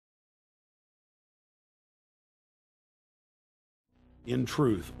In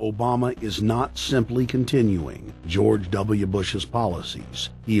truth, Obama is not simply continuing George W. Bush's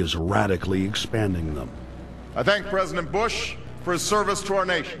policies. He is radically expanding them. I thank President Bush for his service to our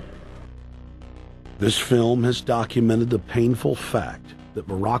nation. This film has documented the painful fact that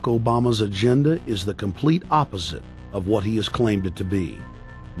Barack Obama's agenda is the complete opposite of what he has claimed it to be.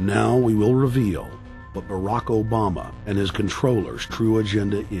 Now we will reveal what Barack Obama and his controllers' true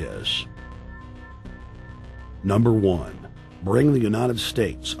agenda is. Number 1. Bring the United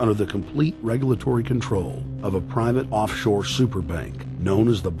States under the complete regulatory control of a private offshore superbank known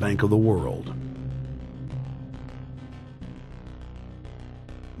as the Bank of the World.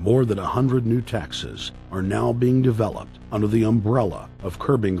 More than 100 new taxes are now being developed under the umbrella of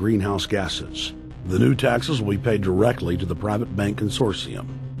curbing greenhouse gases. The new taxes will be paid directly to the private bank consortium.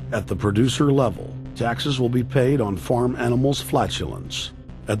 At the producer level, taxes will be paid on farm animals' flatulence.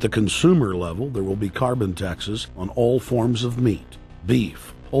 At the consumer level, there will be carbon taxes on all forms of meat,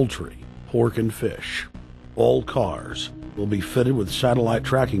 beef, poultry, pork, and fish. All cars will be fitted with satellite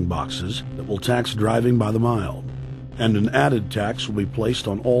tracking boxes that will tax driving by the mile. And an added tax will be placed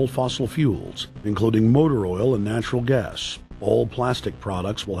on all fossil fuels, including motor oil and natural gas. All plastic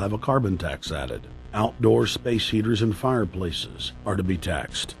products will have a carbon tax added. Outdoor space heaters and fireplaces are to be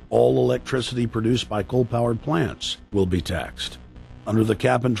taxed. All electricity produced by coal-powered plants will be taxed. Under the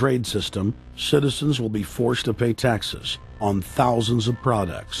cap-and-trade system, citizens will be forced to pay taxes on thousands of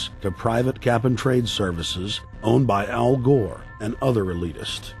products to private cap-and-trade services owned by Al Gore and other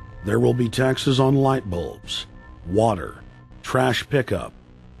elitists. There will be taxes on light bulbs, water, trash pickup,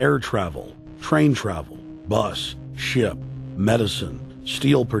 air travel, train travel, bus, ship, medicine,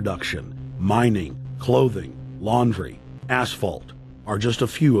 steel production, mining, clothing, laundry, asphalt are just a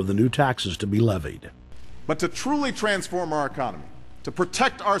few of the new taxes to be levied. But to truly transform our economy, to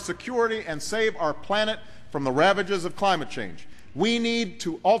protect our security and save our planet from the ravages of climate change, we need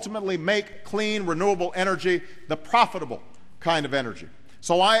to ultimately make clean, renewable energy the profitable kind of energy.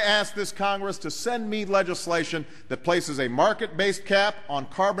 So I ask this Congress to send me legislation that places a market-based cap on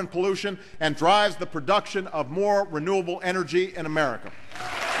carbon pollution and drives the production of more renewable energy in America.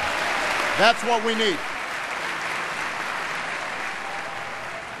 That's what we need.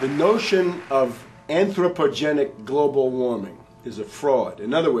 The notion of anthropogenic global warming is a fraud.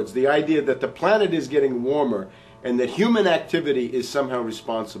 In other words, the idea that the planet is getting warmer and that human activity is somehow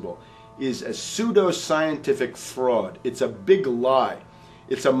responsible is a pseudo-scientific fraud. It's a big lie.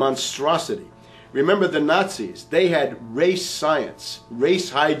 It's a monstrosity. Remember the Nazis, they had race science,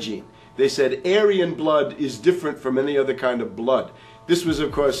 race hygiene. They said Aryan blood is different from any other kind of blood. This was,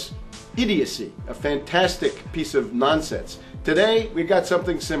 of course, idiocy, a fantastic piece of nonsense. Today, we got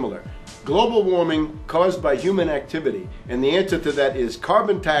something similar. Global warming caused by human activity, and the answer to that is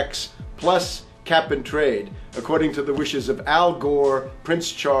carbon tax plus cap and trade, according to the wishes of Al Gore,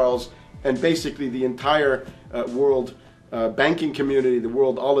 Prince Charles, and basically the entire world banking community, the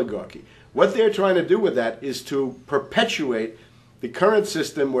world oligarchy. What they're trying to do with that is to perpetuate the current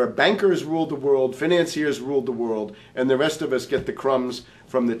system where bankers rule the world, financiers rule the world, and the rest of us get the crumbs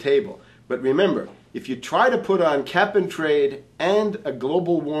from the table. But remember, if you try to put on cap and trade and a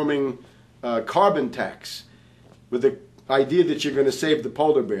global warming carbon tax with the idea that you're going to save the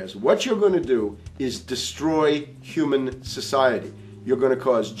polar bears, what you're going to do is destroy human society. You're going to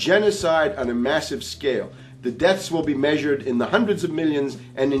cause genocide on a massive scale. The deaths will be measured in the hundreds of millions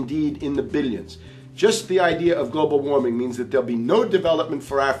and indeed in the billions. Just the idea of global warming means that there'll be no development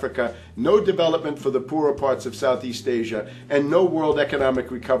for Africa, no development for the poorer parts of Southeast Asia, and no world economic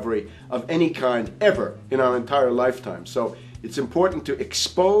recovery of any kind ever in our entire lifetime. So it's important to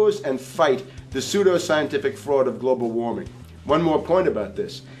expose and fight the pseudoscientific fraud of global warming. One more point about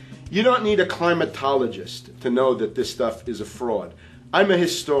this. You don't need a climatologist to know that this stuff is a fraud. I'm a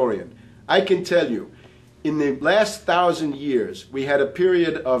historian. I can tell you, in the last 1,000 years, we had a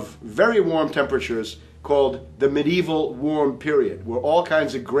period of very warm temperatures called the medieval warm period, where all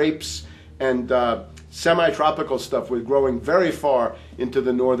kinds of grapes and semi-tropical stuff was growing very far into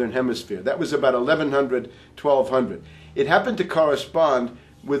the northern hemisphere. That was about 1100, 1200. It happened to correspond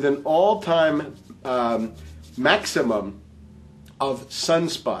with an all-time maximum of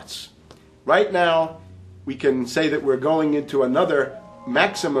sunspots. Right now, we can say that we're going into another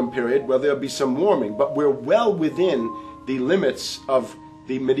maximum period where there'll be some warming, but we're well within the limits of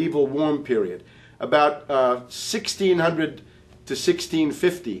the medieval warm period. About 1600 to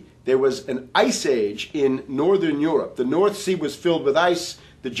 1650, there was an ice age in northern Europe. The North Sea was filled with ice.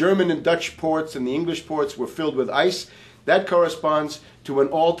 The German and Dutch ports and the English ports were filled with ice. That corresponds to an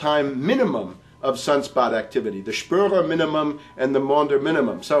all-time minimum of sunspot activity, the Spörer minimum and the Maunder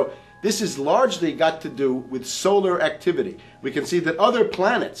minimum. So This has largely got to do with solar activity. We can see that other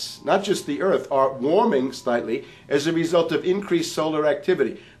planets, not just the Earth, are warming slightly as a result of increased solar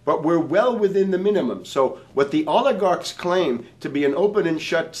activity. But we're well within the minimum. So what the oligarchs claim to be an open and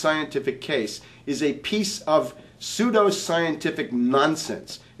shut scientific case is a piece of pseudo-scientific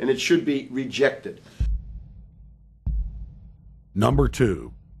nonsense, and it should be rejected. Number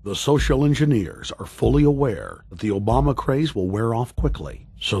 2, the social engineers are fully aware that the Obama craze will wear off quickly,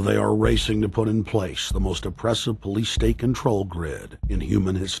 so they are racing to put in place the most oppressive police state control grid in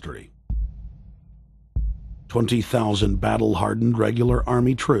human history. 20,000 battle-hardened regular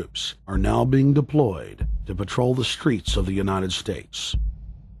Army troops are now being deployed to patrol the streets of the United States.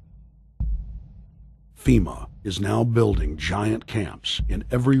 FEMA is now building giant camps in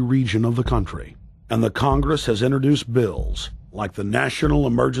every region of the country, and the Congress has introduced bills like the National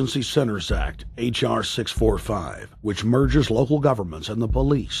Emergency Centers Act, H.R. 645, which merges local governments and the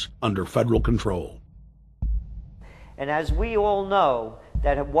police under federal control. And as we all know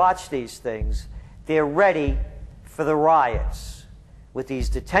that have watched these things, they're ready for the riots. With these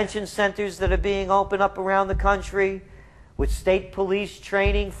detention centers that are being opened up around the country, with state police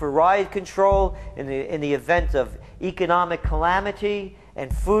training for riot control in the event of economic calamity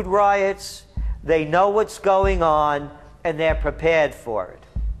and food riots, they know what's going on and they're prepared for it.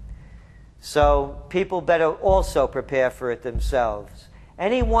 So people better also prepare for it themselves.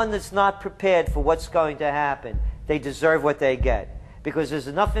 Anyone that's not prepared for what's going to happen, they deserve what they get, because there's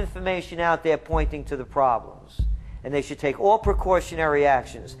enough information out there pointing to the problems, and they should take all precautionary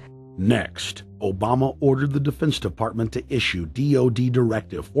actions. Next, Obama ordered the Defense Department to issue DoD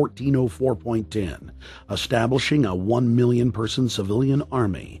Directive 1404.10, establishing a 1 million person civilian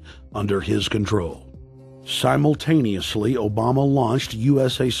army under his control. Simultaneously, Obama launched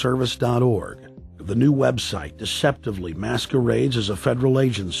USAService.org. The new website deceptively masquerades as a federal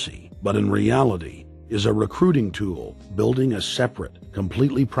agency, but in reality is a recruiting tool building a separate,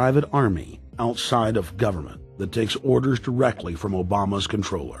 completely private army outside of government that takes orders directly from Obama's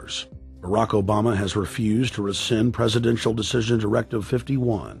controllers. Barack Obama has refused to rescind Presidential Decision Directive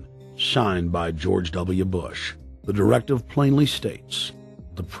 51, signed by George W. Bush. The directive plainly states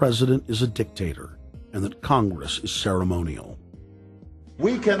the president is a dictator and that Congress is ceremonial.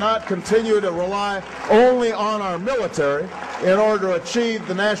 We cannot continue to rely only on our military in order to achieve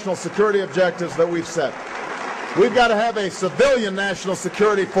the national security objectives that we've set. We've got to have a civilian national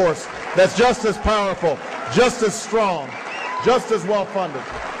security force that's just as powerful, just as strong, just as well funded.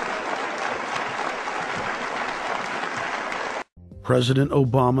 President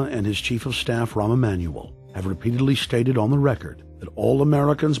Obama and his Chief of Staff, Rahm Emanuel, have repeatedly stated on the record that all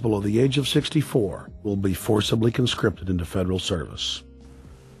Americans below the age of 64 will be forcibly conscripted into federal service.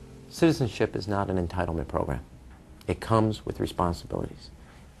 Citizenship is not an entitlement program. It comes with responsibilities.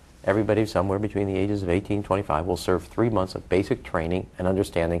 Everybody somewhere between the ages of 18 and 25 will serve 3 months of basic training and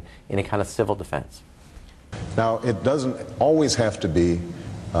understanding in a kind of civil defense. Now, it doesn't always have to be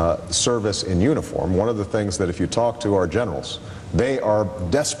service in uniform. One of the things that if you talk to our generals, they are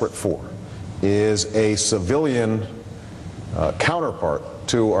desperate for is a civilian counterpart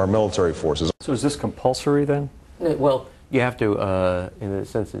to our military forces. So is this compulsory then? Well, you have to, in a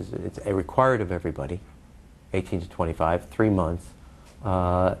sense, it's a required of everybody, 18 to 25, 3 months,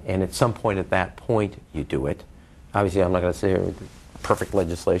 and at some point at that point you do it. Obviously, I'm not going to say perfect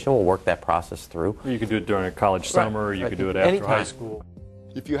legislation. We'll work that process through. You could do it during a college summer, or you could do it after Anytime. high school.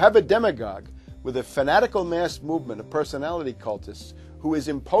 If you have a demagogue with a fanatical mass movement of personality cultists who is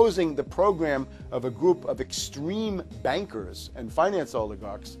imposing the program of a group of extreme bankers and finance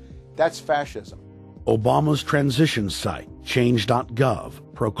oligarchs, that's fascism. Obama's transition site,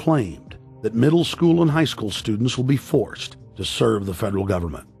 change.gov, proclaimed that middle school and high school students will be forced to serve the federal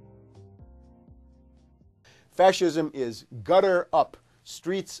government. Fascism is gutter up,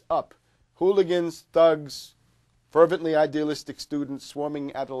 streets up, hooligans, thugs, fervently idealistic students,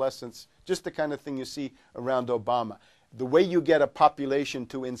 swarming adolescents, just the kind of thing you see around Obama. The way you get a population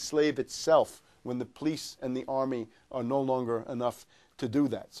to enslave itself when the police and the army are no longer enough to do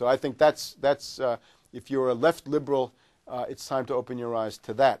that. So I think that's if you're a left liberal, it's time to open your eyes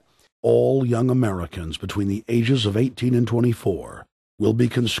to that. All young Americans between the ages of 18 and 24 will be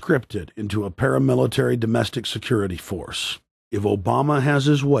conscripted into a paramilitary domestic security force. If Obama has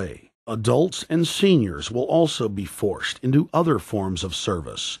his way, adults and seniors will also be forced into other forms of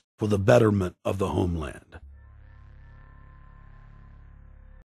service for the betterment of the homeland.